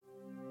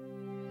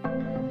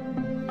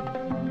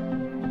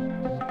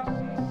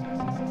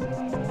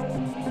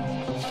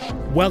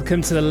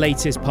Welcome to the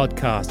latest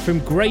podcast from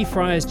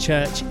Greyfriars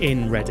Church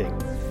in Reading.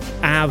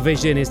 Our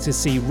vision is to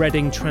see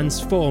Reading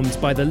transformed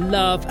by the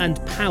love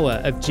and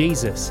power of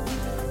Jesus.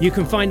 You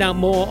can find out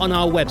more on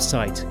our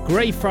website,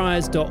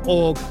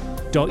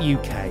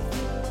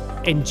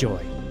 greyfriars.org.uk.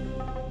 Enjoy.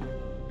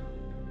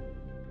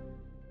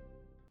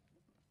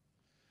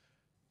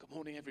 Good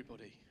morning,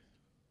 everybody.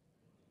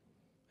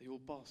 Are you all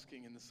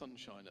basking in the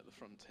sunshine at the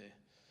front here?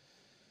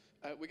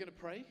 We're going to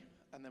pray,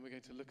 and then we're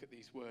going to look at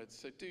these words.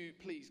 So do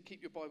please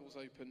keep your Bibles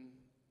open.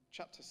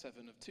 Chapter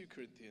 7 of 2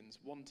 Corinthians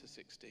 1 to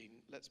 16.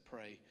 Let's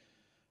pray,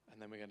 and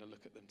then we're going to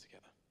look at them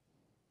together.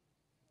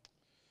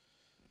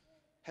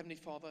 Heavenly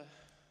Father,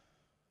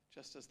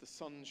 just as the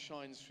sun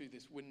shines through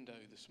this window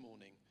this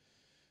morning,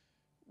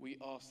 we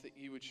ask that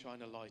you would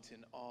shine a light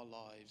in our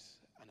lives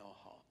and our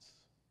hearts.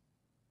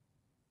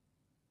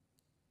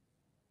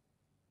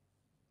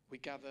 We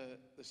gather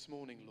this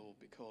morning, Lord,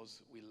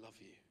 because we love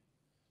you.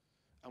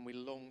 And we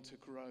long to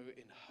grow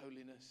in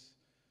holiness,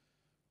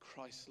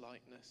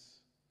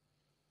 Christ-likeness,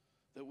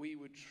 that we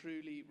would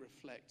truly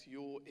reflect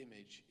your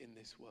image in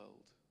this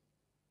world.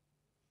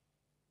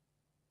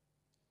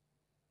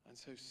 And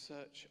so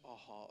search our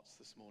hearts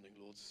this morning,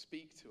 Lord.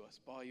 Speak to us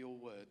by your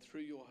word,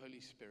 through your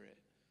Holy Spirit.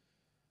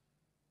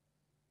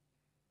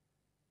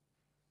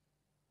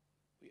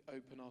 We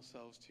open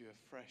ourselves to you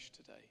afresh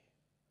today.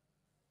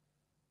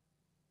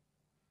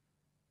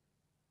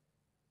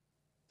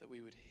 That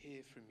we would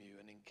hear from you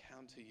and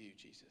encounter you,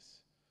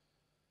 Jesus.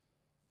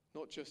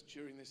 Not just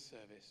during this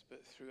service,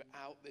 but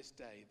throughout this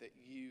day that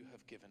you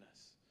have given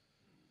us.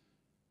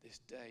 This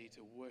day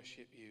to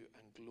worship you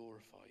and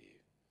glorify you.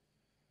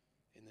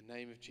 In the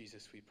name of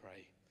Jesus we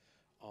pray.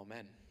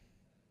 Amen.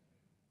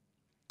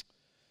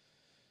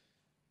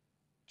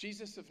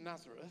 Jesus of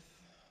Nazareth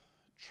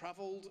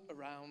travelled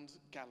around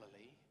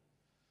Galilee,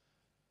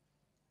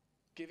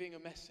 giving a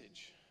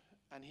message,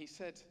 and he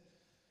said,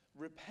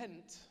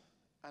 "Repent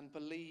and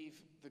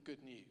believe the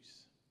good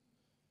news."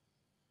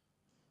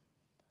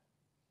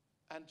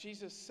 And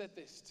Jesus said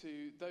this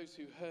to those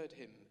who heard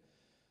him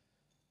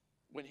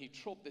when he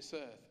trod this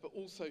earth, but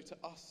also to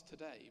us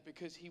today,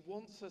 because he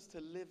wants us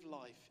to live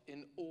life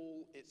in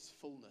all its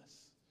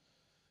fullness.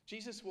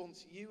 Jesus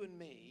wants you and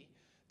me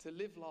to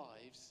live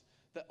lives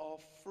that are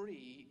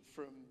free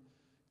from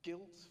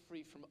guilt,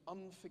 free from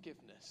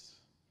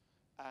unforgiveness,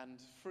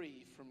 and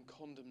free from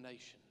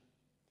condemnation.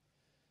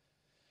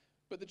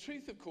 But the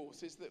truth, of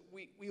course, is that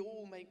we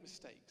all make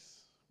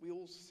mistakes. We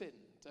all sin,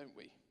 don't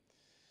we?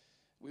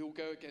 We all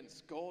go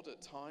against God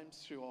at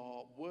times through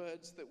our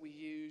words that we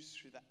use,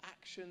 through the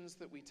actions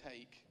that we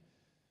take,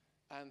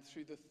 and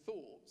through the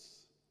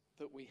thoughts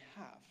that we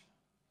have.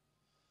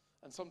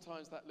 And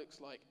sometimes that looks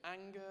like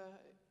anger,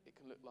 it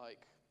can look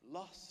like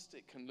lust,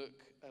 it can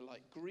look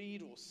like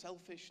greed or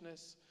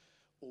selfishness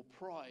or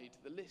pride.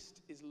 The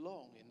list is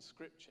long in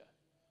Scripture.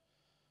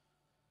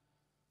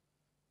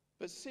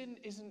 But sin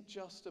isn't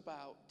just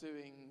about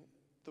doing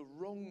the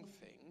wrong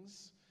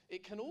things.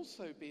 It can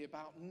also be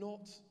about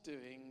not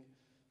doing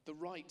the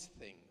right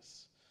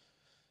things.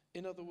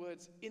 In other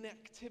words,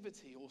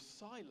 inactivity or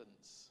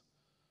silence.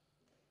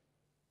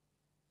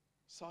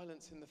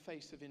 Silence in the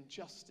face of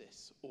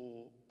injustice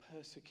or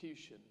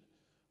persecution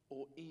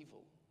or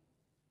evil.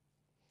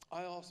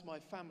 I asked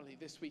my family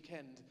this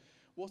weekend,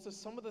 what are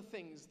some of the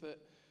things that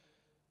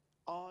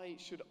I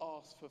should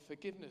ask for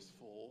forgiveness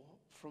for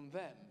from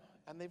them?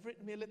 And they've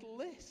written me a little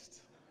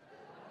list.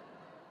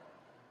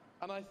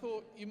 And I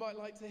thought you might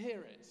like to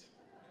hear it.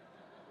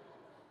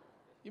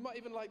 You might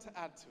even like to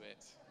add to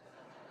it.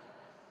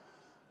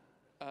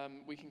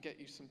 We can get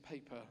you some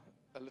paper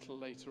a little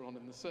later on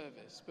in the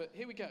service. But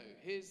here we go.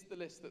 Here's the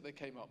list that they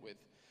came up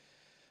with.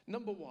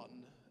 Number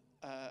 1,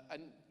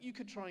 and you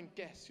could try and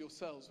guess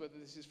yourselves whether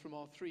this is from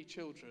our 3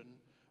 children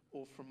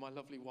or from my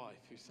lovely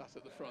wife who sat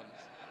at the front.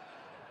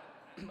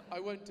 I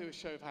won't do a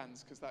show of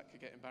hands because that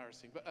could get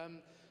embarrassing. But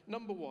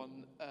number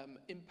 1,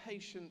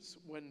 impatience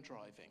when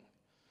driving.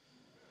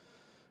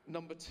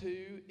 Number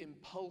 2,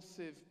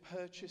 impulsive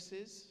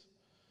purchases.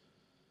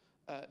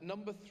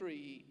 Number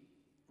 3,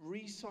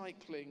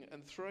 recycling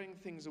and throwing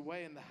things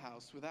away in the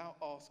house without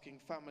asking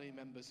family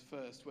members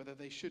first whether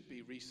they should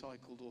be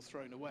recycled or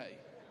thrown away.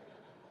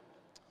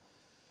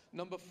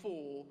 Number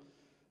 4,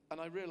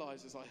 and I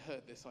realise as I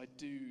heard this, I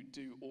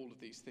do all of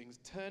these things.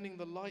 Turning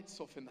the lights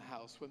off in the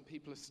house when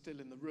people are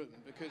still in the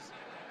room, because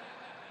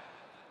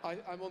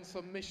I'm on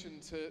some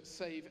mission to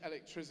save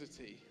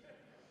electricity.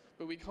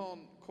 But we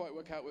can't quite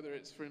work out whether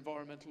it's for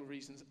environmental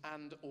reasons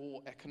and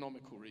or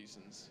economical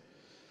reasons.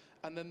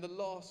 And then the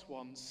last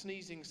one,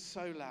 sneezing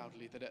so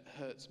loudly that it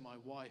hurts my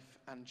wife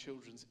and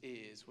children's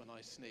ears when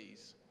I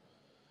sneeze.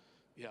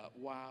 Yeah,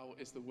 wow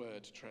is the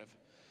word, Trev.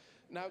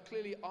 Now,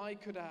 clearly, I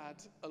could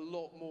add a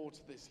lot more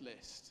to this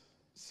list.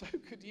 So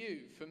could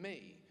you, for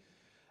me.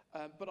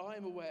 But I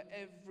am aware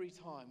every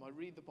time I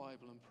read the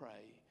Bible and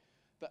pray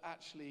that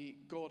actually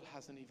God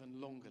has an even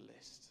longer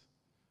list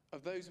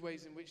of those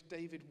ways in which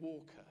David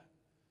Walker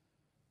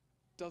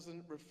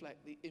doesn't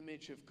reflect the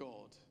image of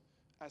God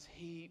as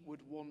he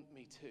would want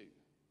me to.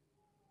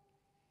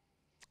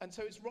 And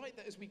so it's right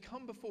that as we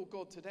come before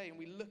God today and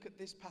we look at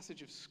this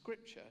passage of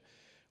Scripture,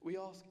 we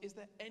ask, is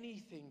there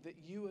anything that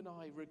you and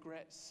I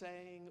regret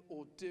saying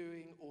or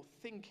doing or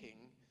thinking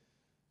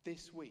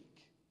this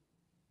week?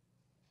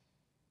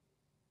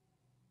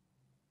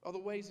 Are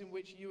there ways in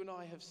which you and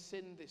I have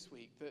sinned this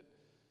week that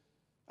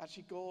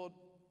actually God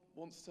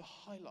wants to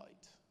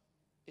highlight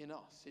in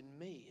us, in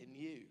me, in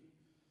you?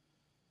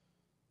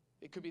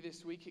 It could be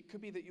this week, it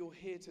could be that you're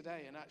here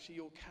today and actually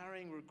you're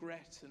carrying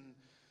regret and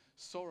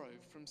sorrow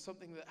from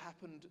something that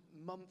happened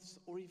months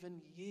or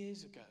even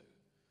years ago.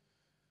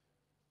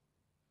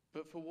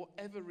 But for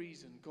whatever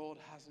reason, God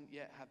hasn't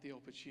yet had the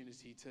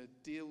opportunity to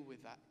deal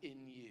with that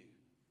in you.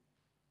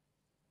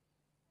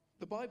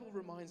 The Bible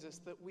reminds us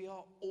that we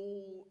are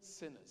all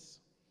sinners.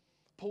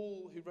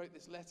 Paul, who wrote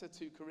this letter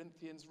to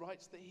Corinthians,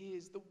 writes that he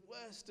is the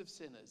worst of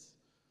sinners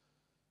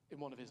in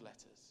one of his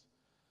letters.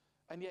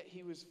 And yet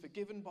he was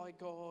forgiven by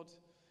God.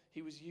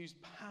 He was used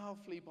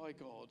powerfully by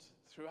God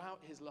throughout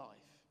his life.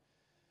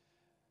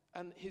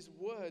 And his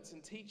words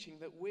and teaching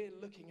that we're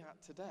looking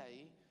at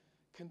today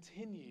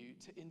continue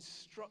to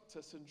instruct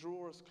us and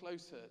draw us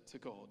closer to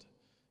God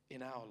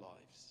in our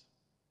lives.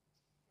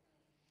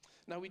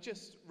 Now, we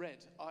just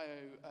read,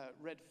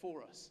 read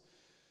for us,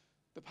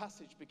 the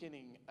passage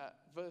beginning at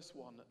verse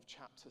 1 of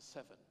chapter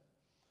 7.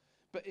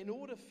 But in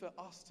order for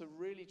us to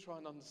really try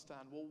and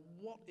understand, well,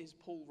 what is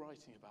Paul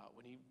writing about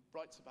when he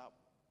writes about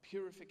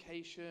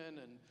purification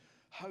and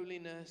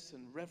holiness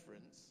and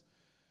reverence?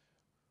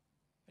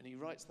 And he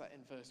writes that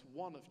in verse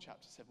 1 of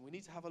chapter 7. We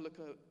need to have a look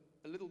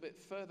a little bit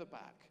further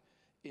back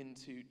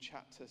into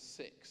chapter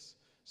 6.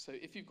 So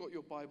if you've got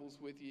your Bibles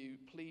with you,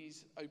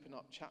 please open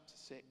up chapter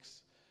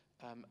 6.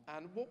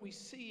 And what we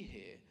see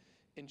here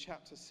in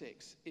chapter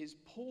 6 is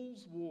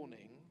Paul's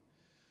warning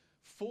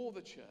for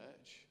the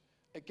church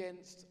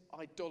against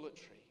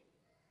idolatry,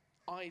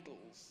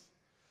 idols.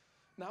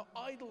 Now,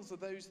 idols are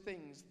those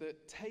things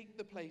that take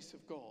the place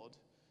of God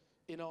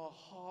in our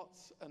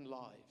hearts and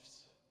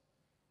lives.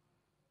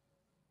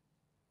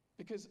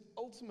 Because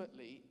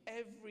ultimately,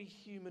 every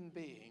human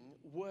being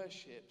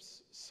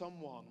worships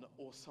someone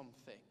or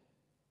something.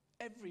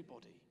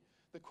 Everybody.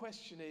 The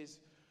question is,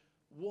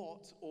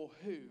 what or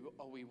who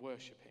are we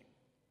worshipping?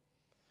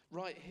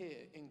 Right here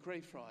in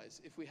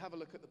Greyfriars, if we have a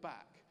look at the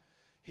back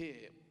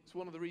here, it's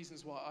one of the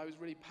reasons why I was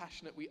really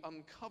passionate we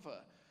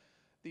uncover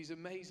these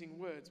amazing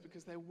words,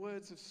 because they're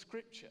words of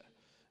Scripture.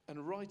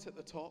 And right at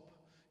the top,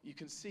 you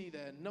can see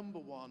there, number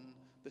 1,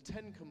 the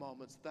 10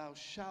 Commandments, thou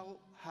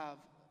shalt have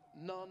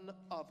none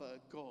other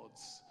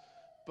gods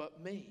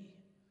but me.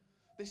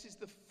 This is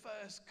the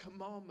first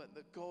commandment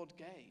that God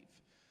gave,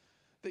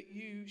 that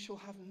you shall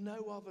have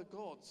no other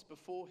gods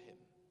before him.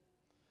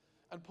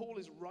 And Paul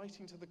is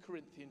writing to the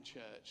Corinthian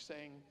church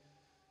saying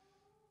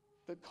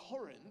that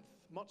Corinth,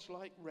 much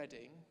like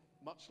Reading,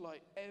 much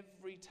like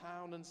every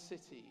town and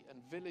city and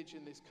village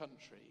in this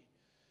country,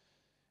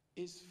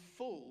 is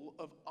full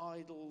of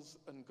idols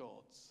and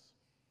gods.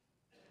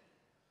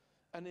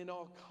 And in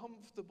our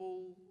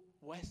comfortable,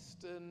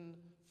 Western,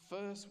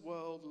 first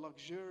world,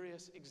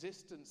 luxurious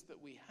existence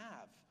that we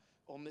have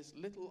on this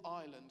little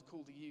island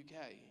called the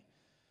UK,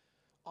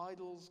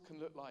 idols can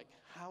look like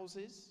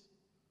houses,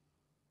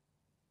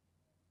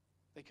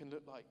 they can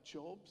look like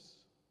jobs.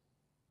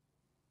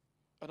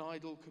 An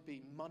idol could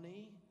be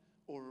money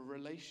or a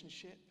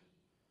relationship.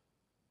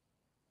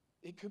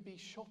 It could be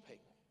shopping,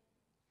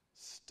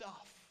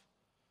 stuff.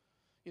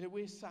 You know,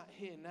 we're sat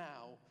here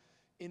now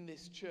in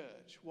this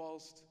church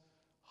whilst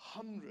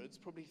hundreds,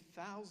 probably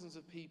thousands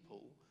of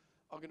people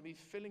are going to be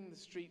filling the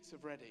streets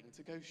of Reading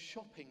to go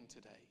shopping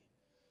today.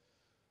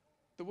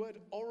 The word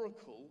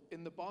oracle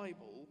in the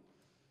Bible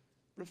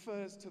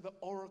refers to the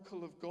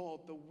oracle of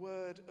God, the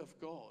word of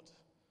God.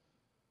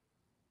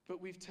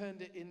 But we've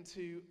turned it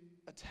into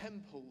a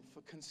temple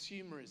for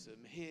consumerism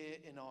here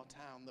in our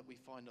town that we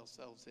find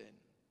ourselves in.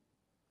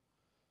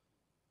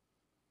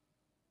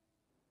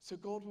 So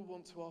God will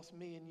want to ask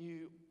me and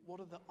you, what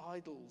are the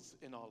idols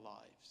in our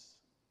lives?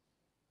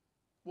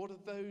 What are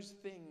those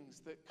things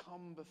that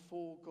come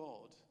before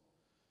God?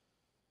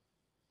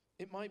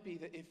 It might be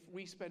that if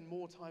we spend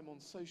more time on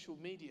social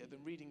media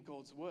than reading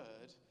God's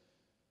word,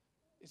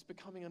 it's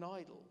becoming an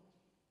idol.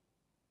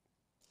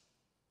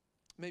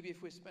 Maybe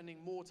if we're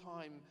spending more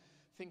time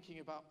thinking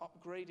about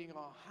upgrading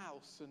our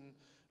house and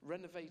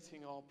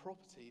renovating our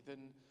property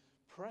than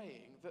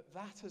praying,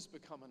 that has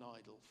become an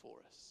idol for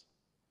us.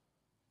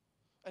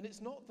 And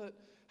it's not that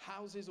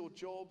houses or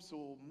jobs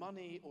or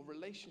money or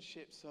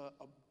relationships are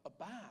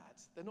bad.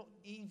 They're not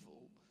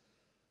evil.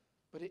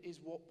 But it is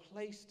what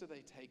place do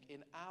they take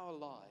in our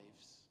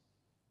lives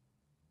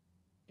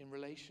in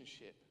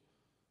relationship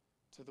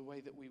to the way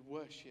that we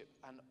worship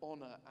and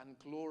honor and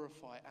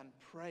glorify and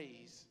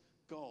praise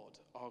God,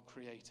 our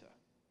Creator.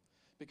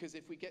 Because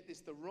if we get this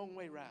the wrong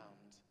way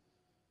round,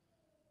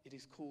 it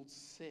is called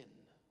sin.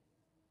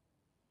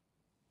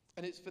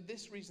 And it's for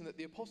this reason that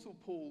the Apostle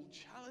Paul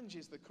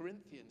challenges the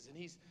Corinthians, and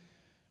he's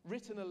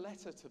written a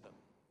letter to them.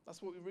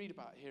 That's what we read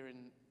about here in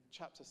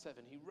chapter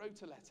 7. He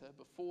wrote a letter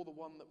before the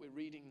one that we're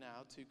reading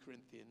now to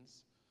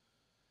Corinthians.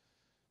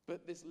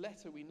 But this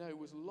letter, we know,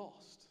 was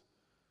lost.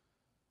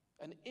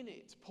 And in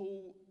it,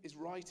 Paul is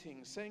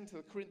writing, saying to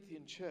the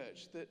Corinthian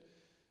church that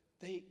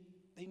they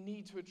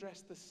need to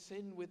address the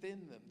sin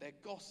within them, their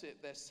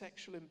gossip, their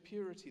sexual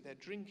impurity, their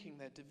drinking,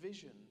 their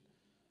division,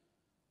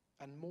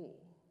 and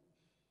more.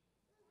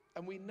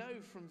 And we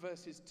know from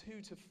verses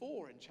 2 to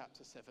 4 in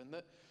chapter 7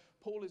 that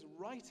Paul is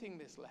writing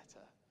this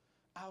letter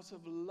out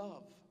of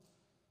love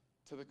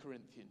to the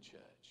Corinthian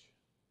church.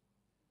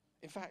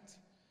 In fact,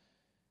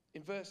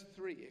 in verse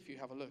 3, if you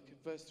have a look,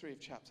 at verse 3 of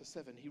chapter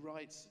 7, he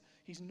writes,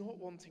 he's not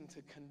wanting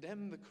to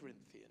condemn the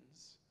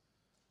Corinthians,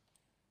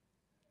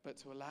 but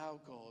to allow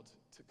God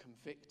to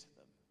convict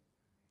them.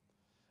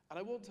 And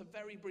I want to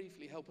very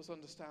briefly help us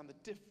understand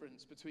the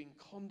difference between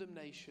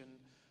condemnation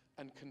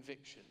and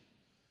conviction,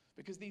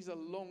 because these are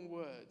long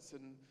words,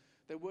 and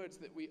they're words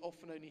that we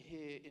often only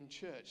hear in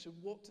church. So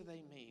what do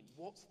they mean?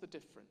 What's the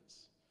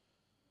difference?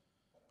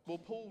 Well,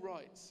 Paul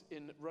writes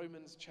in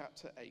Romans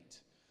chapter 8,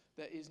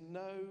 there is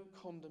no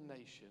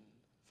condemnation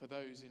for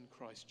those in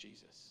Christ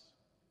Jesus.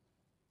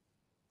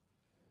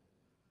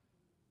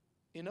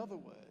 In other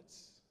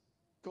words,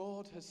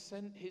 God has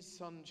sent his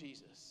son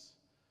Jesus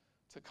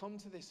to come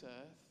to this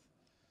earth,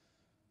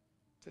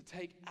 to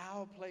take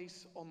our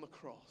place on the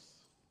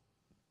cross,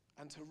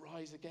 and to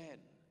rise again.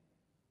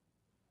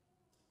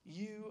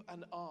 You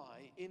and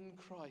I in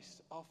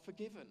Christ are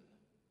forgiven.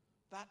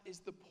 That is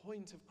the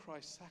point of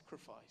Christ's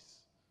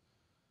sacrifice.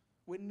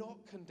 We're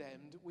not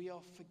condemned, we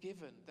are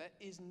forgiven. There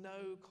is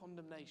no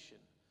condemnation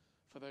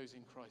for those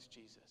in Christ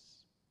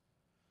Jesus.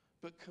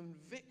 But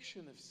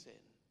conviction of sin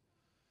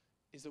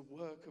is a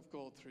work of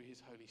God through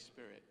his Holy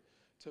Spirit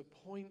to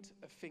point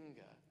a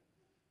finger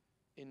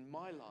in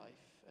my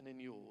life and in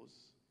yours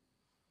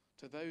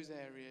to those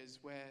areas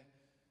where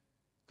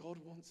God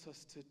wants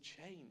us to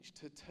change,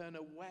 to turn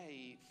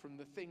away from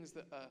the things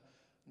that are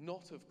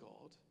not of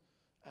God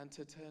and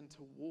to turn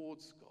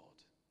towards God.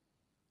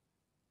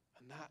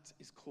 And that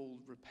is called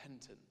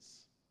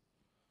repentance.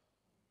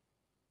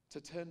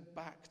 To turn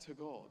back to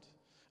God.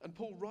 And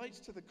Paul writes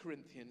to the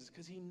Corinthians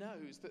because he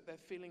knows that they're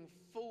feeling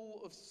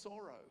full of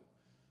sorrow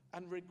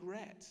and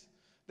regret.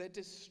 They're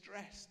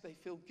distressed, they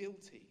feel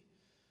guilty.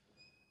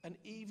 And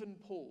even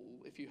Paul,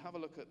 if you have a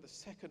look at the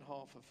second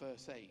half of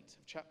verse 8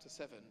 of chapter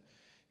 7,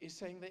 is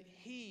saying that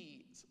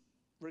he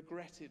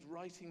regretted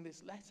writing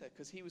this letter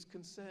because he was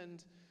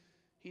concerned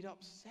he'd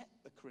upset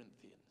the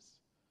Corinthians.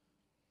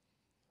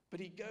 But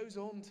he goes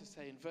on to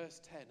say in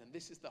verse 10, and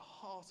this is the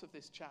heart of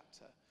this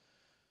chapter,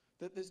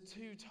 that there's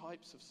two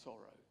types of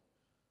sorrow.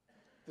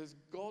 There's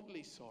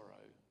godly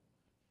sorrow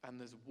and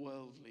there's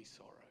worldly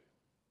sorrow.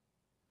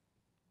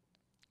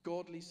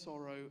 Godly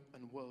sorrow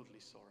and worldly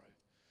sorrow.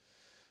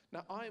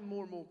 Now, I am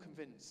more and more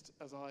convinced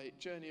as I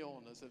journey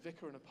on as a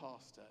vicar and a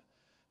pastor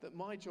that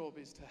my job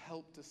is to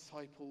help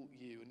disciple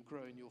you and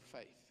grow in your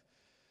faith.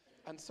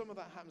 And some of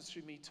that happens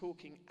through me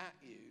talking at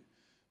you,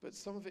 but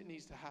some of it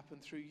needs to happen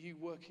through you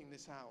working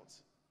this out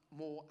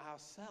more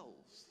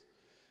ourselves.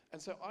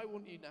 And so I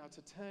want you now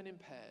to turn in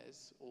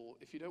pairs, or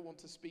if you don't want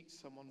to speak to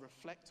someone,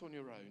 reflect on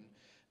your own,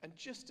 and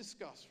just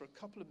discuss for a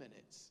couple of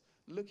minutes,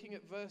 looking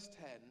at verse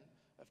 10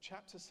 of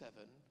chapter 7.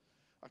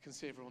 I can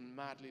see everyone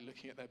madly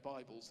looking at their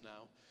Bibles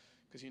now,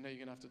 because you know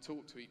you're going to have to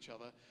talk to each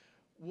other.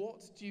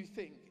 What do you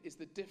think is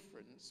the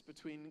difference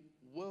between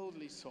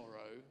worldly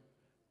sorrow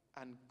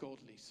and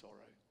godly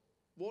sorrow?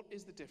 What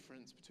is the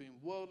difference between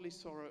worldly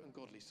sorrow and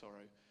godly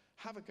sorrow?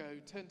 Have a go,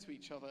 turn to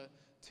each other,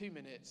 2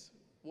 minutes.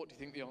 What do you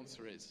think the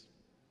answer is?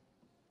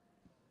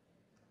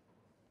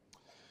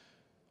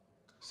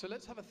 So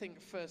let's have a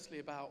think firstly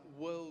about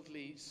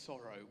worldly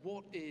sorrow.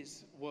 What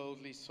is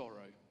worldly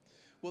sorrow?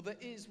 Well, there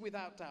is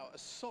without doubt a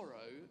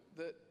sorrow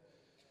that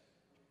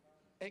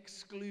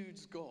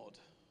excludes God.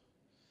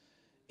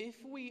 If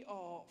we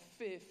are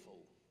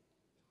fearful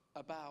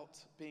about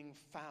being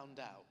found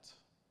out,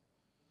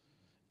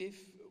 if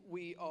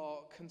we are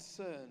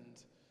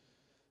concerned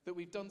that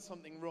we've done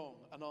something wrong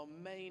and our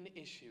main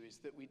issue is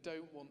that we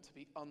don't want to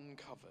be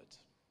uncovered,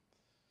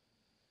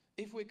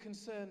 if we're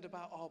concerned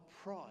about our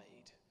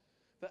pride,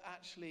 that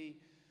actually,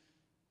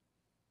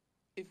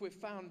 if we're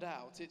found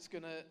out, it's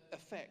going to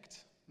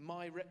affect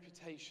my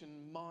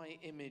reputation, my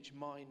image,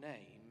 my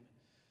name,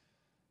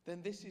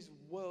 then this is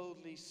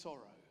worldly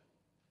sorrow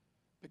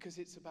because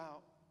it's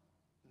about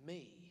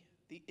me.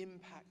 The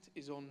impact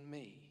is on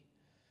me.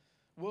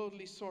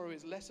 Worldly sorrow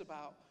is less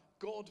about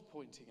God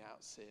pointing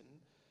out sin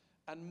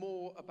and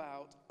more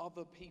about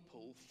other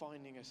people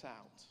finding us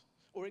out.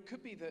 Or it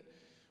could be that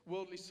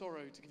worldly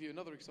sorrow, to give you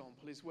another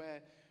example, is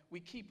where we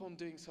keep on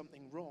doing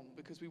something wrong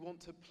because we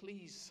want to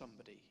please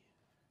somebody.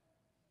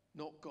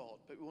 Not God,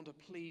 but we want to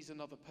please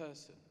another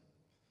person.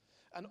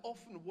 And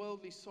often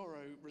worldly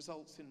sorrow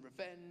results in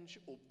revenge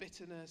or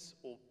bitterness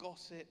or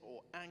gossip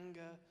or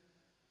anger.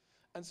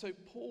 And so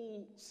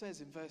Paul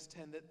says in verse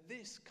 10 that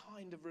this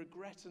kind of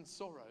regret and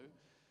sorrow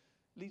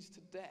leads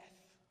to death.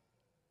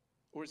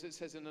 Or as it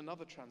says in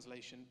another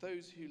translation,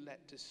 those who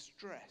let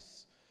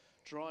distress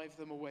drive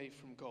them away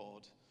from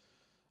God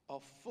are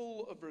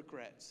full of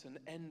regrets and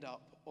end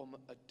up on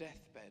a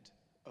deathbed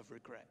of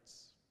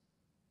regrets.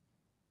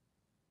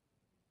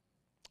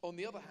 On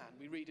the other hand,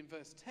 we read in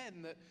verse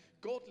 10 that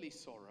godly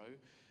sorrow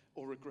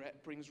or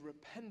regret brings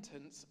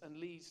repentance and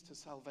leads to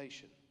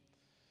salvation.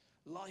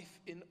 Life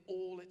in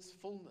all its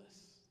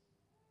fullness.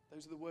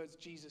 Those are the words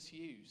Jesus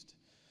used.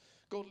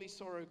 Godly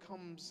sorrow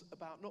comes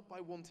about not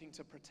by wanting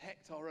to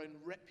protect our own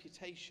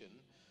reputation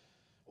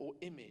or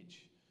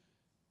image,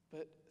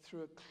 but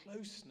through a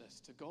closeness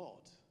to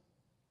God.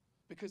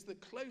 Because the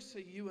closer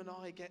you and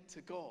I get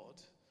to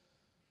God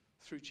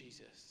through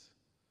Jesus,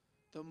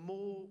 the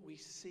more we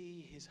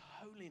see his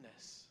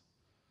holiness,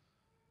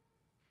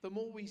 the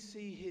more we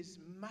see his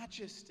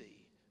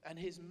majesty and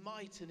his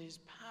might and his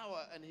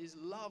power and his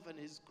love and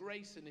his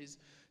grace and his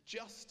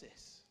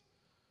justice,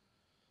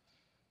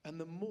 and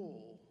the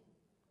more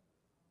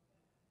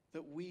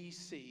that we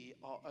see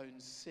our own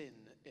sin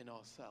in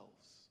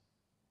ourselves.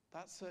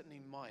 That's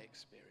certainly my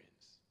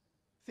experience.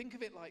 Think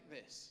of it like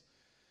this.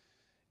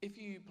 If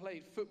you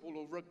played football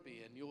or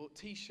rugby and your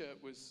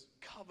t-shirt was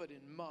covered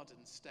in mud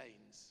and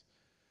stains,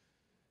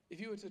 if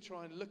you were to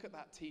try and look at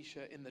that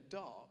t-shirt in the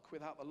dark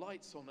without the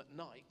lights on at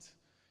night,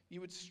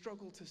 you would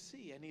struggle to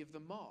see any of the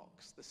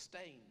marks, the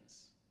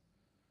stains.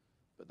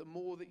 But the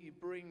more that you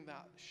bring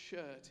that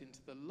shirt into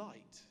the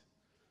light,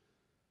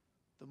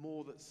 the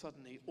more that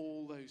suddenly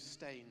all those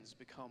stains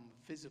become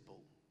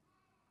visible.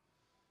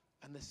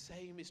 And the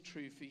same is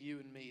true for you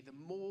and me. The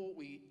more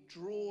we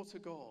draw to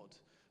God,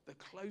 the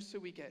closer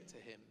we get to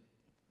him,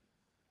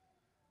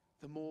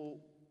 the more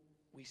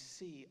we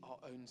see our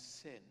own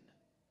sin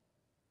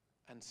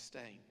and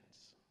stains.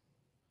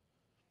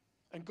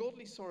 And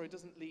godly sorrow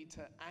doesn't lead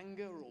to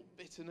anger or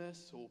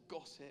bitterness or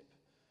gossip,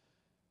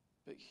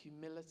 but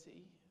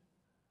humility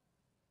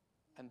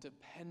and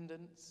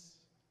dependence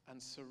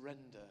and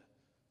surrender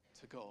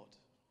to God.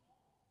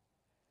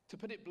 To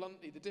put it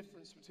bluntly, the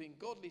difference between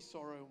godly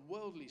sorrow and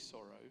worldly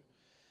sorrow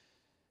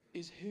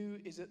is who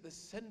is at the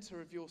center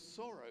of your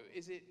sorrow.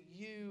 Is it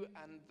you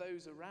and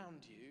those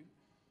around you,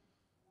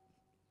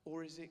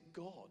 or is it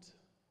God?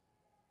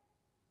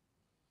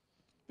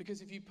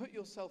 Because if you put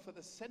yourself at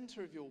the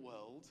center of your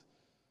world,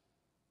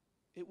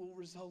 it will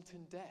result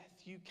in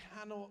death. You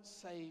cannot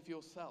save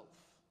yourself.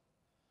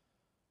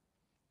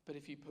 But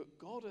if you put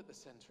God at the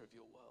center of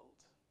your world,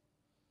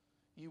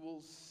 you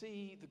will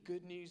see the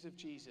good news of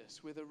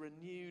Jesus with a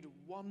renewed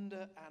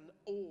wonder and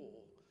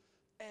awe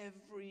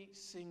every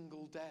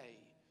single day,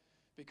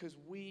 because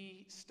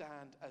we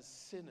stand as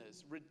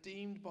sinners,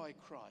 redeemed by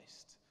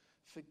Christ,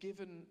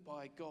 forgiven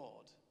by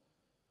God,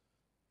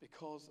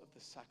 because of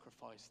the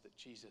sacrifice that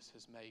Jesus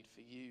has made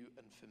for you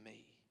and for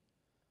me.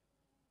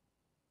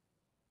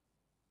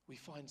 We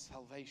find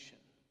salvation.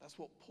 That's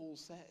what Paul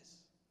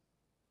says.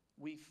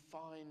 We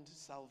find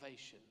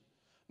salvation.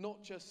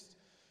 Not just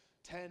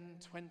 10,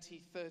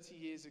 20, 30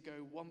 years ago,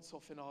 once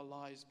off in our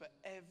lives, but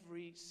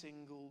every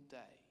single day.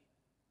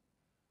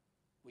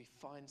 We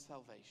find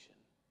salvation.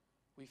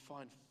 We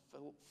find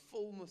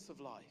fullness of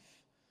life.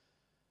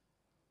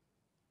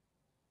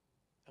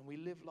 And we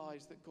live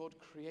lives that God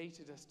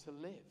created us to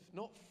live,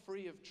 not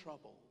free of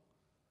trouble,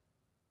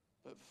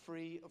 but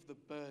free of the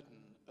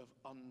burden of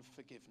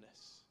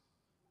unforgiveness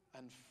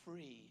and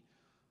free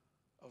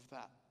of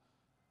that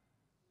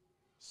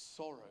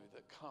sorrow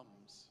that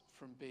comes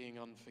from being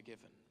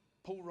unforgiven.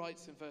 Paul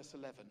writes in verse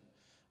 11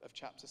 of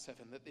chapter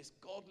 7 that this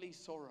godly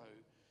sorrow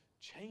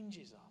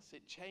changes us.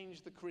 It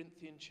changed the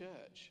Corinthian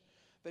church.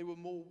 They were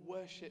more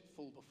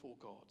worshipful before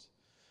God.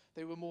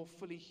 They were more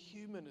fully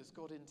human as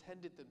God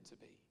intended them to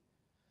be.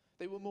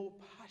 They were more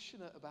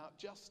passionate about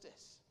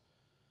justice,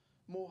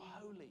 more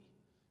holy.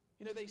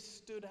 You know, they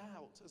stood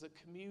out as a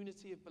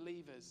community of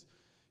believers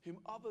whom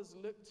others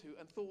looked to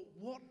and thought,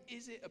 what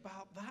is it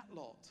about that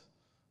lot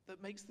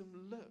that makes them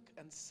look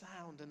and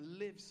sound and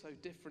live so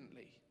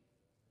differently?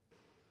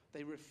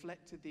 They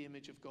reflected the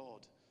image of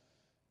God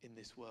in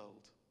this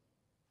world.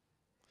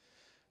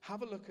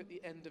 Have a look at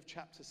the end of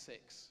chapter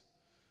 6.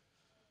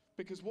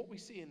 Because what we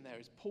see in there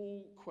is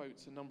Paul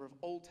quotes a number of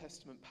Old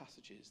Testament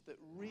passages that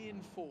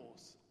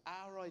reinforce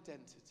our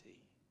identity,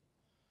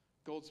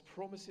 God's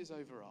promises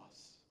over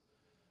us,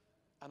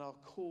 and our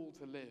call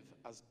to live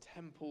as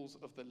temples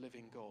of the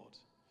living God.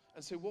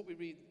 And so what we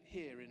read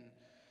here in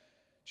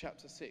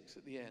chapter 6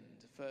 at the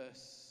end,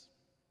 verse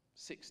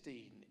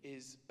 16,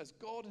 is, as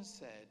God has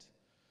said,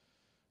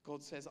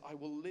 God says, I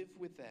will live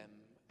with them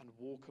and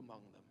walk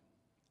among them,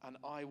 and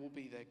I will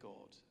be their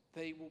God.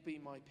 They will be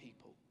my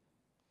people.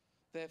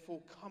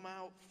 Therefore come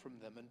out from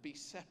them and be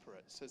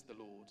separate, says the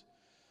Lord.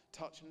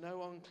 Touch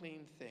no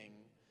unclean thing,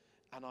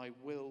 and I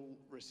will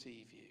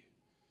receive you.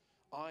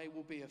 I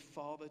will be a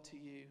father to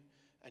you,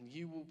 and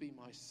you will be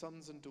my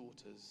sons and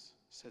daughters,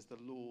 says the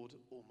Lord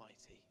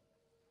Almighty.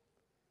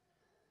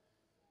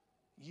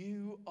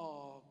 You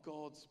are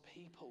God's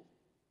people.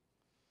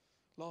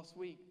 Last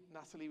week,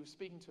 Natalie was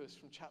speaking to us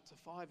from chapter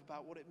 5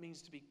 about what it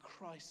means to be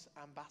Christ's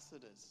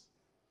ambassadors.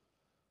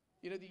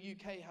 You know, the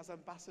UK has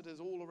ambassadors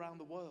all around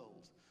the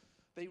world.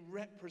 They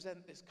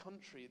represent this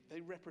country.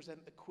 They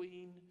represent the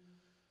Queen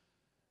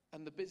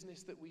and the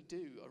business that we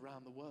do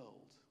around the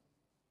world.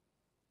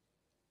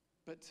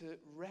 But to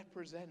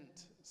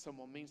represent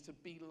someone means to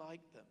be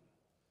like them.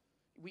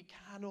 We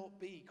cannot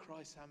be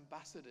Christ's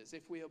ambassadors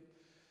if we are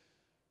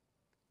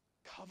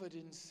covered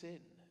in sin,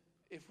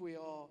 if we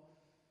are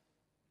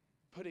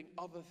putting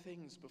other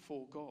things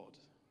before God.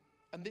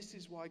 And this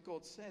is why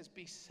God says,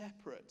 be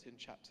separate in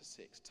chapter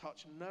 6.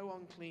 Touch no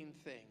unclean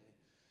thing,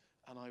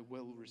 and I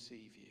will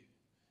receive you.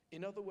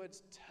 In other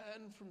words,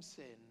 turn from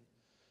sin,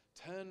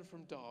 turn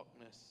from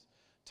darkness,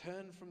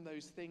 turn from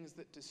those things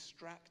that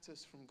distract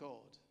us from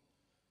God,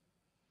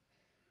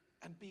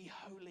 and be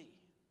holy.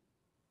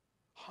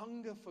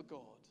 Hunger for God.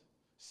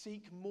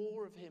 Seek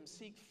more of him.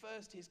 Seek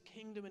first his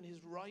kingdom and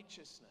his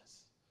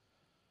righteousness.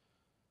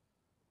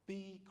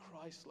 Be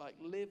Christ-like.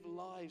 Live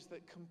lives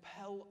that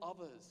compel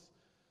others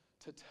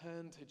to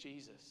turn to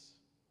Jesus.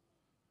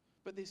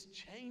 But this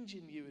change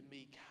in you and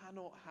me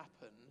cannot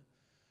happen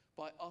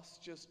by us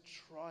just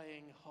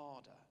trying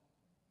harder,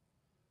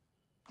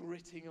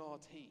 gritting our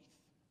teeth,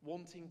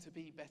 wanting to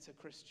be better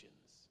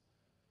Christians.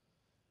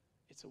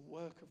 It's a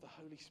work of the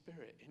Holy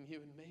Spirit in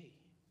you and me.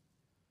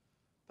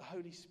 The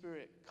Holy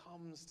Spirit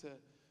comes to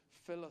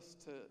fill us,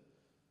 to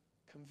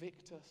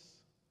convict us,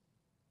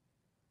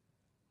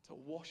 to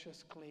wash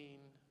us clean,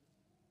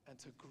 and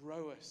to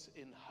grow us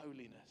in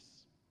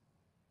holiness,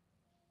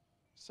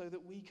 so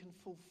that we can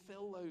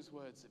fulfill those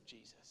words of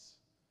Jesus.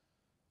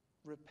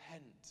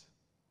 Repent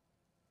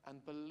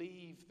and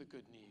believe the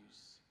good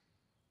news.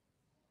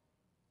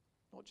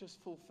 Not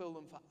just fulfill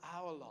them for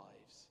our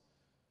lives,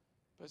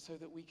 but so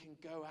that we can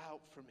go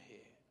out from here.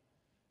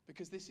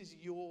 Because this is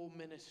your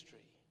ministry,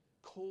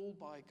 called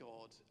by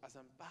God as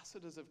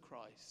ambassadors of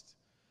Christ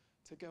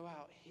to go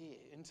out here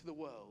into the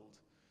world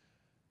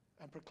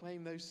and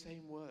proclaim those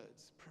same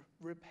words.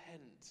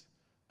 Repent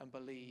and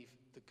believe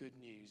the good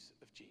news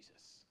of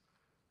Jesus.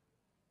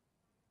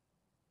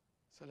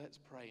 So let's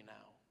pray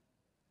now.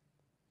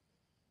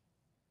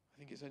 I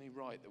think it's only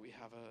right that we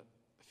have a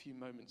few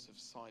moments of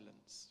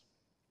silence.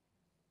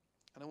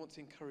 And I want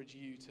to encourage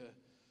you to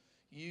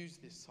use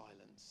this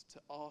silence to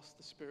ask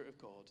the Spirit of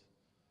God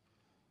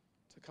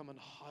to come and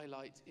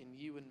highlight in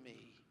you and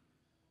me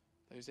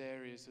those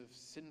areas of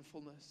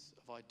sinfulness,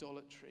 of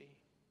idolatry,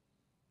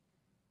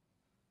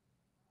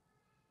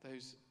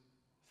 those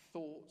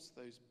thoughts,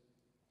 those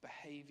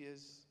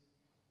behaviors,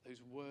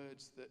 those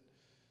words that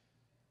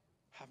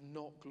have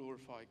not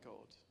glorified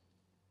God.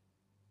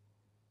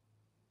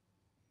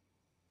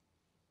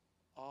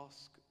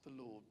 Ask the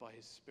Lord by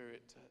his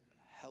Spirit to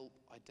help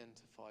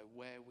identify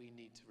where we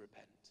need to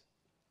repent.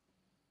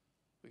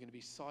 We're going to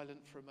be silent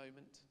for a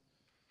moment,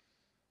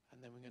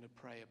 and then we're going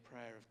to pray a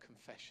prayer of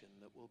confession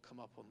that will come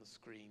up on the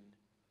screen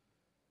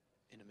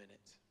in a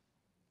minute.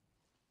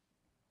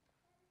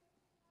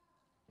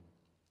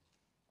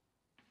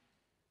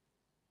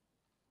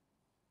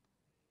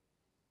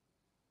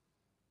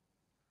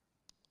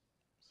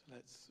 So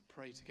let's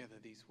pray together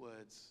these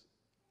words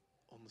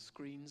on the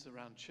screens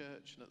around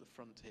church and at the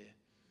front here.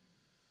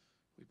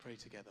 We pray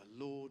together.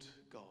 Lord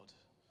God,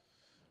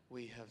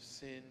 we have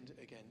sinned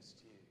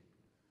against you.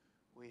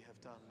 We have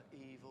done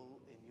evil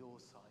in your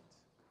sight.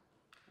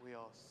 We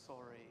are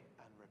sorry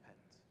and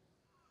repent.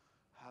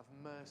 Have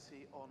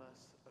mercy on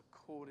us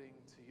according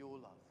to your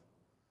love.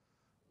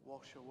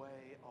 Wash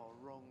away our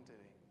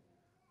wrongdoing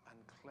and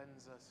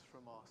cleanse us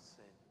from our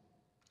sin.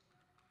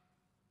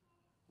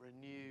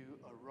 Renew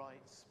a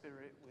right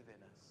spirit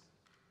within us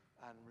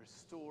and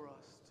restore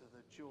us to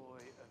the joy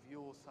of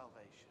your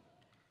salvation.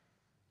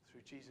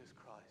 Through Jesus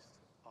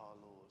Christ, our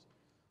Lord.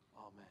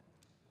 Amen.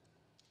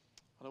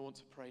 And I want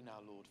to pray now,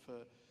 Lord,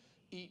 for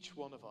each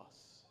one of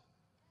us,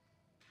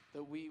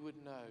 that we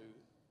would know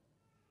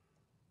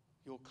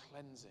your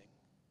cleansing,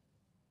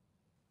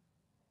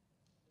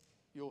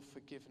 your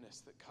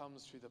forgiveness that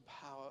comes through the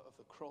power of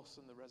the cross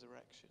and the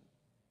resurrection.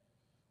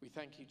 We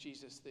thank you,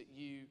 Jesus, that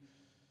you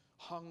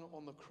hung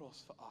on the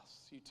cross for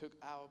us. You took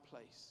our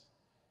place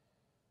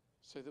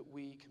so that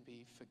we can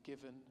be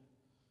forgiven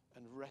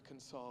and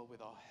reconciled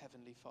with our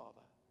Heavenly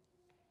Father.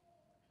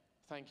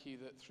 Thank you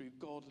that through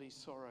godly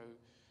sorrow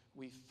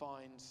we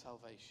find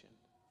salvation.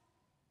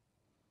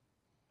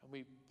 And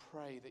we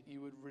pray that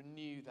you would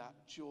renew that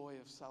joy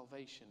of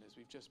salvation as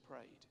we've just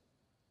prayed.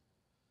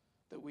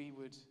 That we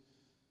would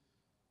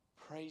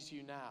praise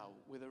you now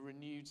with a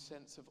renewed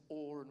sense of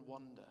awe and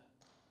wonder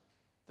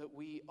that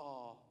we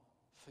are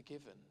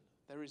forgiven.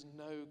 There is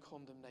no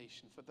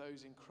condemnation for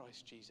those in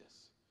Christ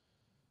Jesus,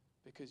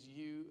 because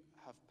you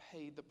have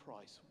paid the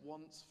price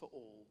once for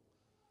all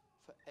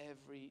for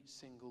every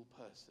single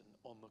person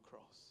on the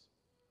cross.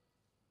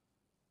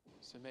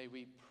 So may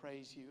we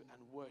praise you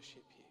and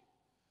worship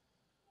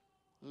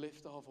you.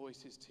 Lift our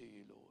voices to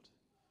you, Lord,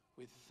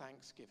 with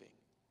thanksgiving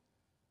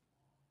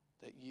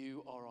that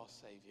you are our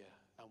Saviour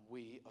and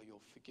we are your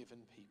forgiven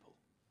people.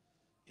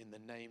 In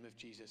the name of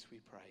Jesus we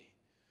pray.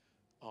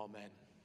 Amen.